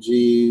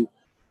theology.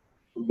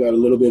 Got a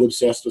little bit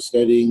obsessed with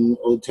studying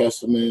Old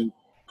Testament,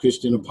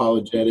 Christian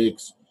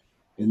apologetics,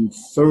 and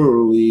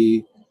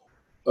thoroughly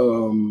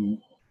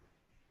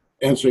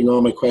answering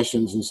all my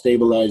questions and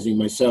stabilizing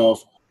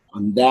myself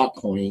on that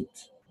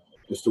point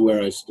as to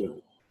where I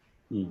stood.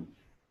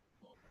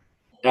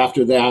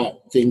 After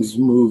that, things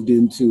moved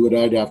into what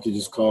I'd have to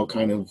just call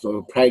kind of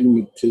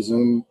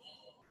pragmatism.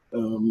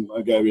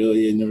 I got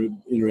really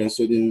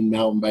interested in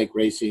mountain bike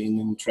racing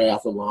and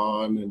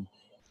triathlon and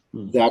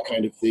that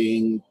kind of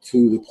thing,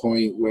 to the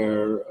point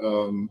where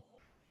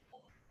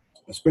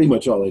that's pretty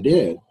much all I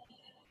did.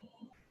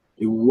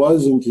 It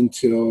wasn't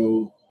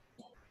until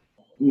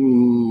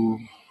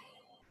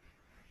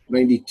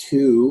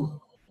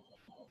 92,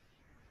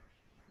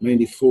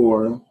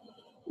 94,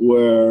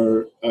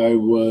 where I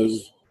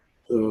was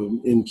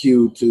in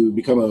queue to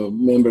become a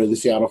member of the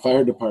Seattle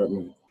Fire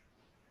Department.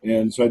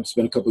 And so I'd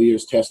spent a couple of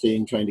years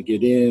testing, trying to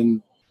get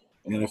in.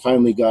 And I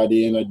finally got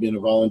in. I'd been a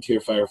volunteer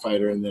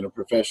firefighter and then a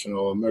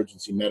professional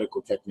emergency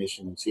medical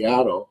technician in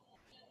Seattle.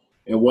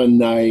 And one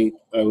night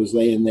I was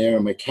laying there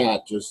and my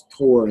cat just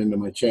tore into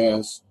my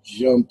chest,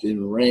 jumped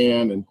and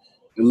ran. And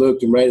I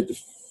looked, and right at the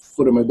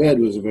foot of my bed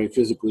was a very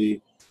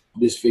physically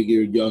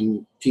disfigured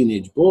young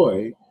teenage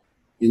boy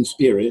in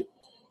spirit.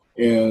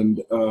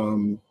 And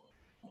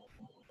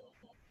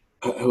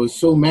I was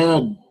so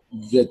mad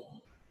that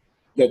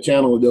that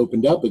channel had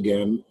opened up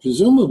again.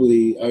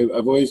 Presumably,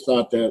 I've always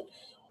thought that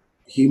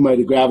he might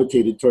have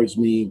gravitated towards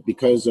me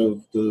because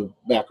of the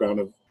background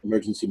of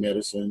emergency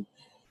medicine.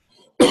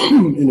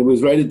 And it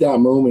was right at that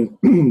moment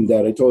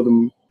that I told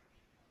him,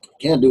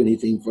 can't do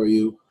anything for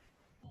you,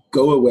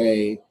 go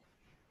away,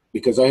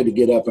 because I had to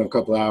get up in a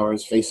couple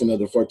hours, face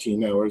another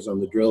 14 hours on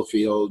the drill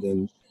field,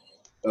 and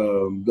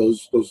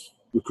those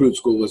recruit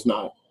school was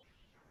not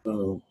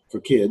for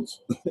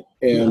kids.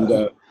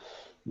 And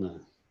No.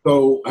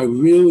 so I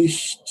really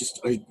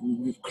I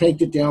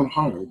cranked it down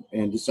hard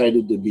and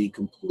decided to be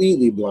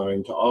completely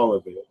blind to all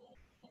of it.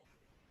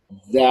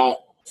 That,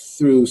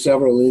 through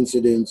several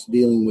incidents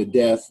dealing with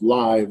death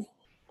live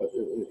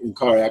in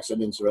car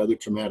accidents or other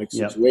traumatic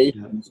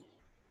situations,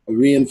 I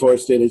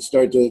reinforced it. It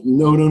started to,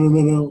 no.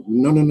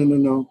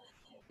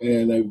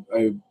 And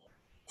I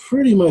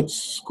pretty much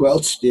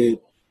squelched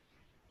it,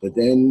 but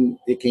then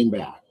it came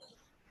back.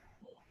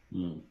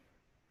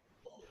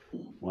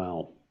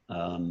 Wow.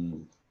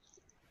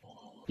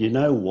 You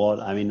know what?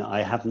 I mean,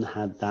 I haven't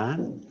had that,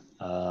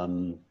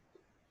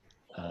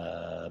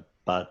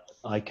 but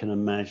I can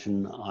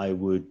imagine I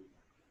would,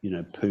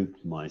 poop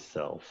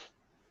myself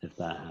if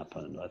that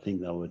happened. I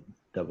think that would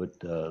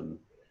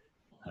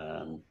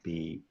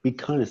be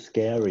kind of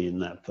scary in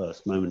that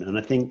first moment. And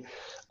I think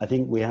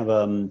we have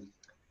I'm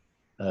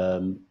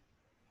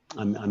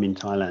in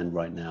Thailand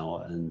right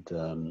now, and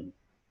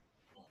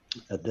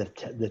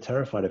they're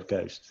terrified of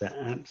ghosts. They're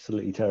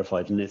absolutely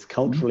terrified, and it's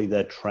culturally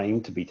they're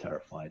trained to be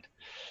terrified.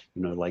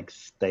 Like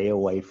stay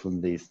away from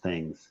these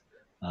things,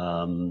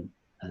 and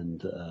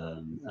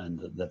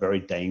they're very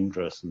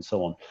dangerous and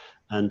so on.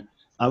 And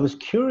I was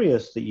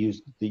curious that you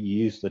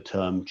used the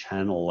term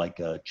channel, like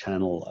a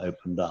channel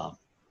opened up.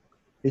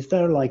 Is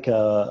there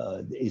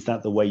is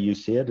that the way you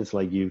see it? It's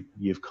like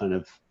you've kind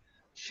of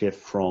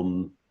shift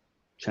from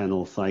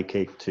channel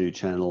psychic to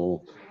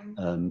channel,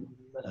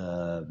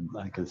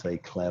 I can say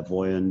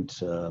clairvoyant,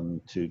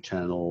 to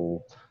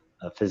channel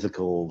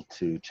physical,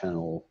 to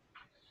channel.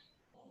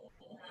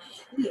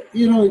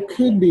 It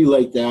could be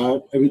like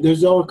that. I mean,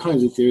 there's all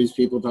kinds of theories.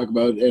 People talk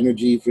about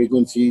energy,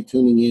 frequency,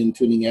 tuning in,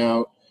 tuning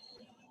out.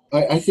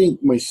 I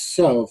think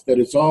myself that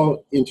it's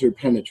all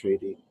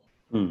interpenetrating.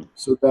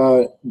 So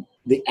that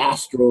the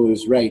astral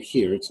is right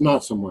here. It's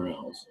not somewhere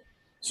else.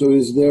 So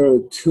is there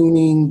a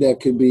tuning that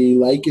could be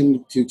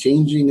likened to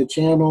changing a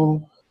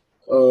channel?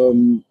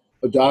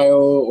 a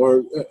dial,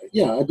 or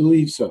yeah, I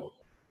believe so.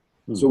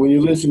 So when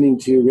you're listening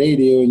to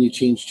radio and you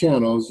change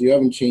channels, you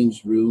haven't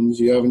changed rooms,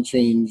 you haven't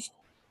changed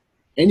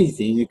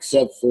anything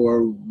except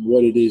for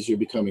what it is you're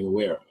becoming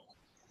aware of.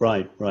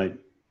 Right.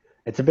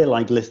 It's a bit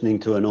like listening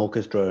to an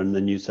orchestra and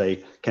then you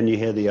say, can you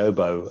hear the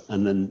oboe?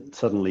 And then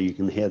suddenly you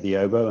can hear the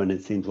oboe and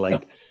it seems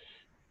like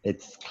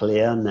it's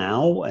clear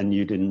now and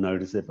you didn't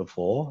notice it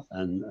before.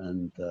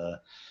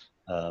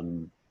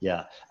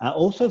 Yeah. I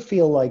also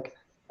feel like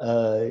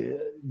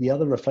the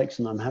other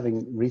reflection I'm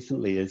having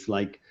recently is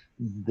like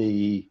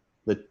the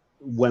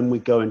when we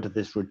go into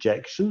this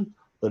rejection,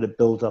 that it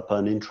builds up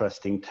an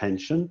interesting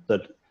tension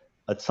that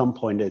at some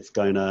point it's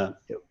going to,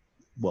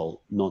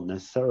 well, not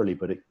necessarily,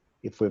 but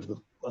if we have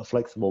a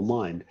flexible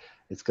mind,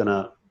 it's going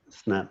to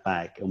snap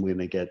back and we're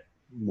going to get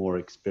more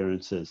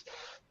experiences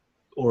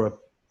or a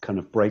kind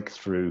of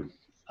breakthrough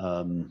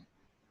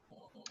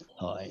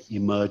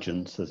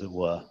emergence, as it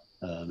were,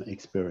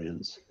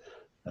 experience,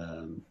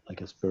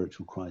 like a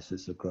spiritual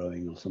crisis of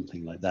growing or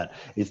something like that.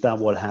 Is that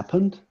what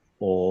happened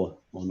or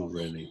not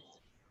really?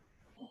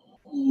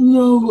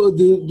 No,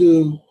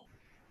 the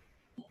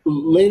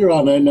later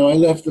on, I know I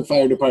left the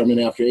fire department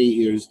after 8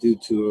 years due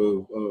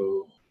to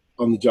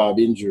a on-the-job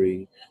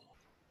injury.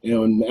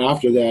 And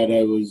after that,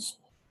 I was,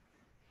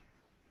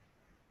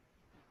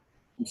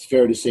 it's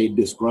fair to say,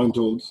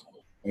 disgruntled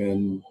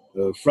and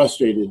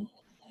frustrated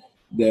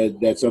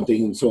that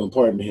something so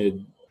important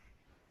had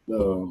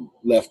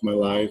left my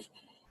life.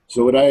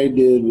 So what I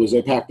did was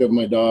I packed up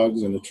my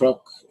dogs in a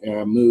truck and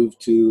I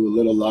moved to a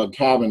little log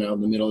cabin out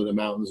in the middle of the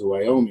mountains of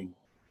Wyoming.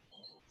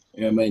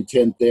 And my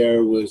intent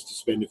there was to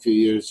spend a few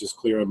years just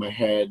clearing my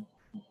head.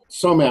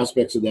 Some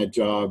aspects of that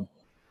job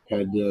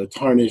had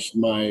tarnished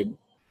my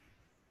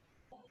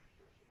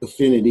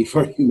affinity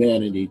for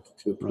humanity,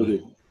 to put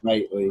it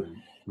lightly.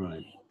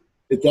 Right.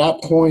 At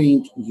that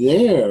point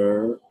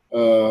there,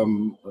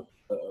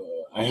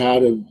 I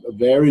had a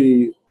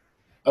very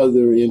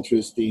other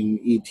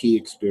interesting ET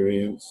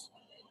experience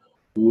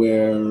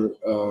where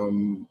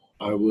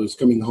I was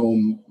coming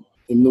home,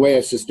 and the way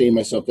I sustained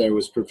myself there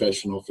was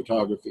professional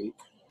photography.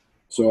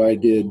 So I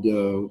did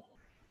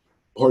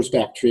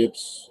horseback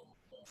trips,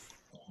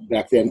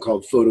 back then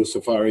called photo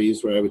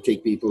safaris, where I would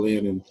take people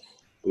in and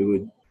we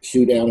would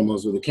shoot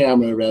animals with a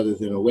camera rather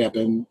than a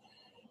weapon.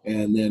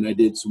 And then I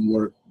did some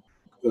work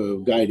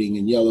guiding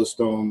in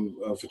Yellowstone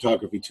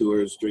photography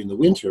tours during the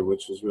winter,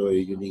 which was really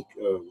a unique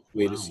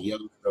way to see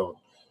Yellowstone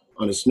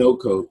on a snow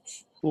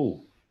coach.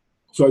 Ooh.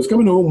 So I was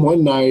coming home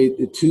one night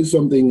at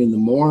 2-something in the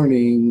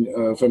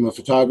morning from a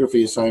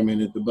photography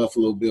assignment at the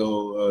Buffalo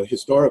Bill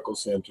Historical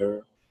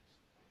Center.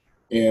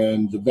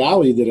 And the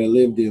valley that I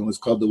lived in was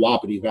called the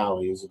Wapiti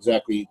Valley. It was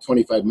exactly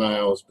 25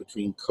 miles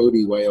between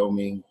Cody,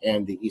 Wyoming,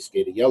 and the East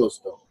Gate of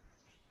Yellowstone.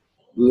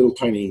 A little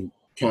tiny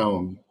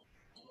town.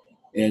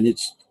 And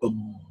it's a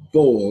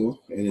bowl,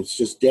 and it's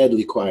just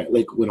deadly quiet.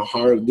 Like when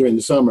during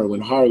the summer,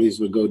 when Harleys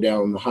would go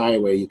down the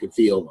highway, you could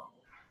feel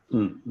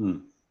them. Mm-hmm.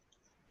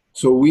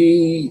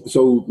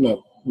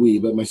 Not we,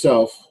 but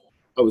myself,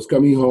 I was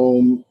coming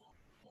home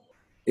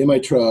in my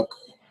truck,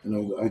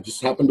 and I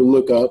just happened to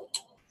look up,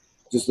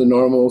 just the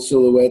normal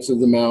silhouettes of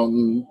the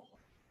mountain,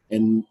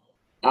 and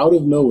out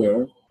of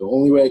nowhere, the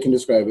only way I can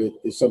describe it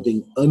is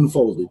something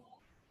unfolded.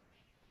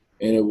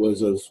 And it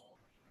was a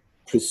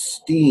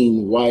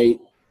pristine white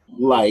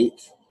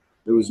light.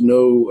 There was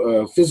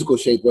no physical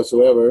shape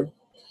whatsoever.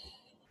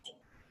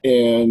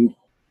 And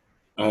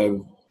I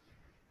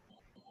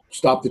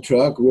stopped the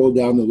truck, rolled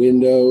down the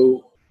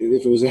window.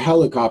 If it was a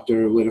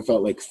helicopter, it would have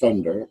felt like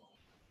thunder.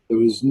 There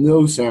was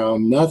no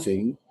sound,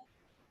 nothing.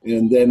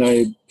 And then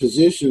I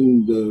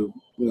positioned the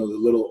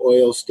little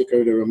oil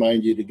sticker to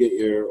remind you to get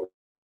your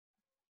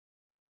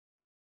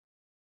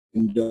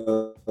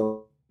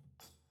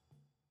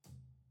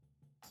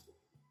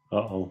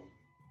Uh-oh.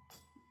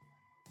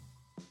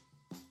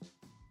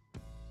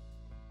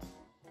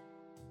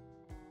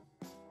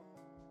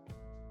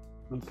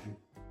 Okay.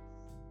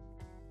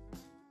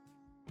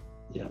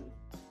 Yeah.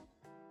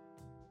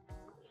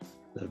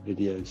 The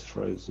video's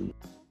frozen.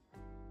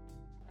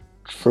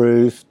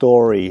 True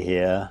story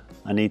here.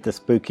 I need the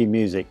spooky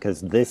music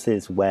because this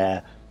is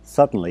where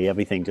suddenly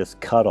everything just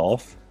cut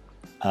off.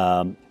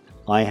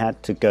 I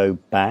had to go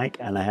back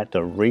and I had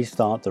to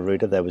restart the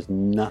router. There was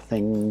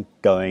nothing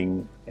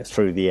going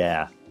through the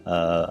air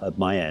at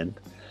my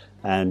end.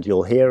 And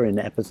you'll hear in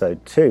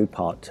episode 2,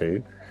 part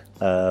 2,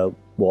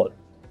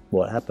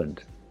 what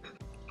happened.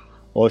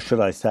 Or should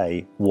I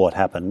say, what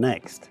happened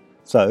next?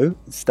 So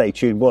stay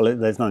tuned. Well,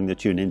 there's nothing to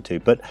tune into,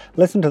 but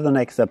listen to the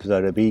next episode.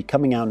 It'll be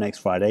coming out next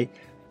Friday.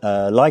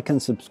 Like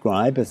and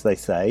subscribe, as they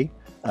say.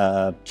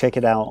 Check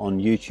it out on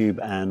YouTube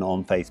and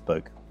on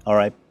Facebook. All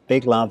right,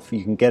 big love.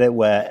 You can get it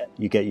where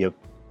you get your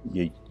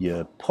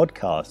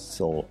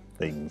podcasts or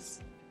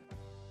things.